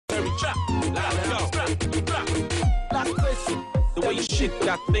Mary Trap. Blackface. The way you shake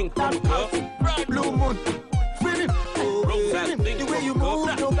that thing, come girl. Blue Moon. Philip. Roll that thing, The way you girl.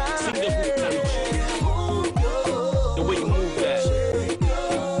 move, no Sing the hook, the way you move that.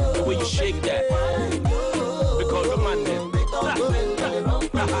 The way you shake that. Because the man there.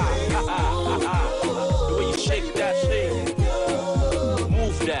 The way you shake that thing.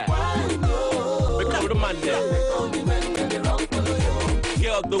 Move that. Because the man there.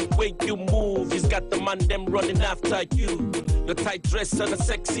 Girl, the way you move, it's got the man them running after you. Your tight dress and a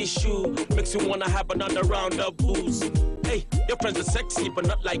sexy shoe makes you wanna have another round of booze. Hey, your friends are sexy, but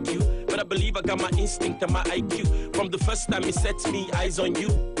not like you. But I believe I got my instinct and my IQ. From the first time he set me eyes on you,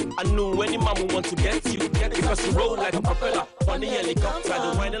 I knew any man would want to get you. Because you roll like a propeller, funny helicopter,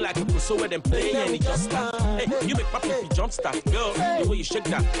 the whining like a pussy where them play and it just start. Hey, you make my baby jump start, girl. The way you shake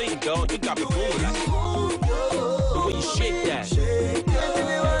that thing, girl, you got me going like. The way you shake that,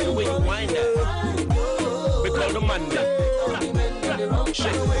 the way you wind that. Because the man that. Shake,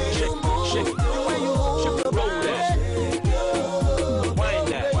 shake, shake, shake, roll that, wind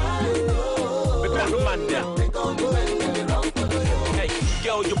that, because the man there. Hey,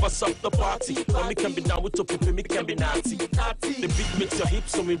 girl, you bust up the party, but me can be down with two people, me can be naughty. The beat makes your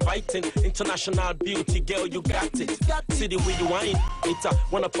hips so inviting, international beauty, girl, you got it. See the way you whine, it's a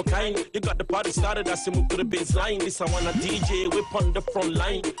one of a kind. You got the party started, I say move to the baseline. This I want a DJ, whip on the front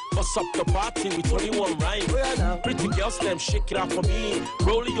line. Bust up the party with 21 rhyme. Pretty girls, them shake it out for me.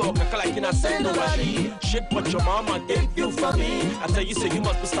 Roll your caca like in a send nobody. Shake what your mama gave you for me. I tell you, say you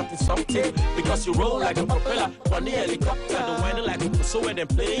must be starting something. Because you roll like a propeller, funny helicopter. The whining like a pussy where them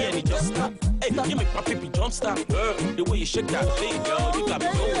play and it just stop. Hey, you make my baby jump start, girl. The way you shake that thing, girl, you got me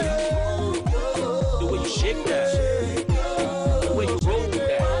going. The way you shake that, the way you roll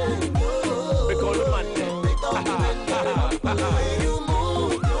that. Because the man there.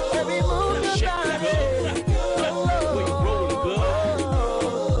 Shake that, girl. The way you roll it,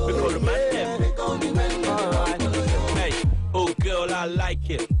 girl. Because the man there. Hey, oh girl, I like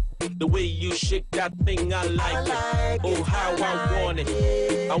it. The way you shake that thing, I like it. Oh, how I want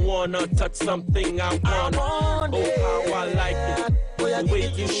it. I wanna touch something, I want it. Oh, how I like it. The way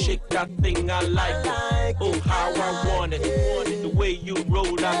you shake that thing, I like it. Oh, how I want it. The way you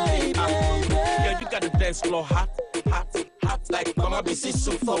roll that thing, yeah, you got the dance floor hot, hot, hot like Mama BC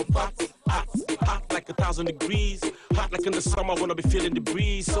super hot, hot, hot like 1,000 degrees. Hot like in the summer, wanna be feeling the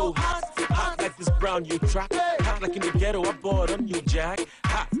breeze. So hot, hot like this brown you track. Hot like in the ghetto, I bought a new jack.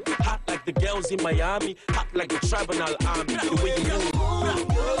 Hot, hot like the girls in Miami. Hot like the tribal army. The way you move.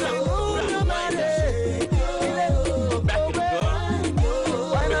 Back in the girl.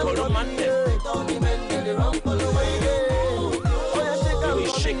 We call the man there. The way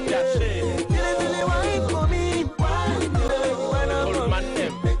you shake that thing. We call the man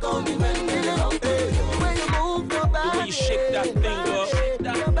there. The way you shake that thing, girl.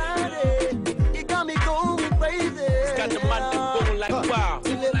 You got me going crazy. It's got the man there going like wow.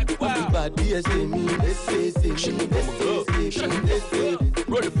 Like wow.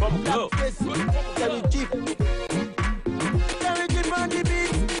 Roll it from a girl.